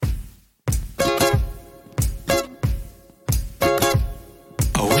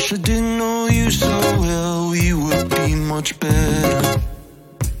wish I didn't know you so well, we would be much better.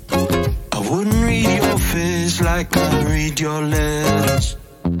 I wouldn't read your face like I read your letters.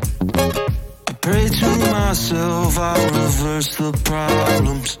 I pray to myself, I'll reverse the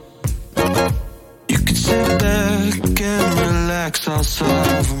problems. You can sit back and relax, I'll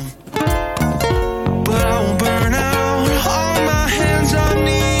solve them. But I won't burn out, all my hands are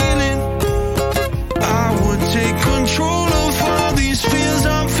kneeling. I would take control of all these feels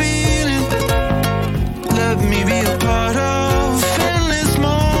I'm feeling. Let me be a part of endless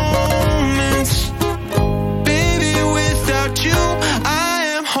moments. Baby, without you,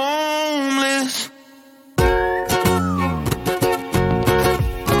 I am homeless.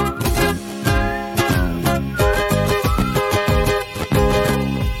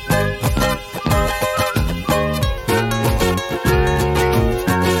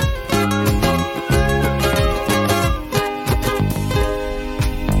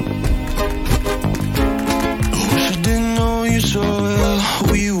 So well,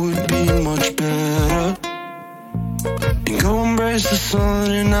 we would be much better. And go embrace the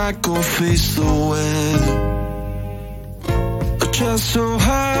sun and I go face the weather. I try so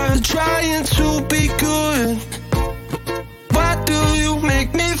hard, trying to be good. Why do you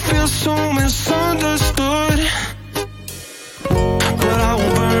make me feel so misunderstood?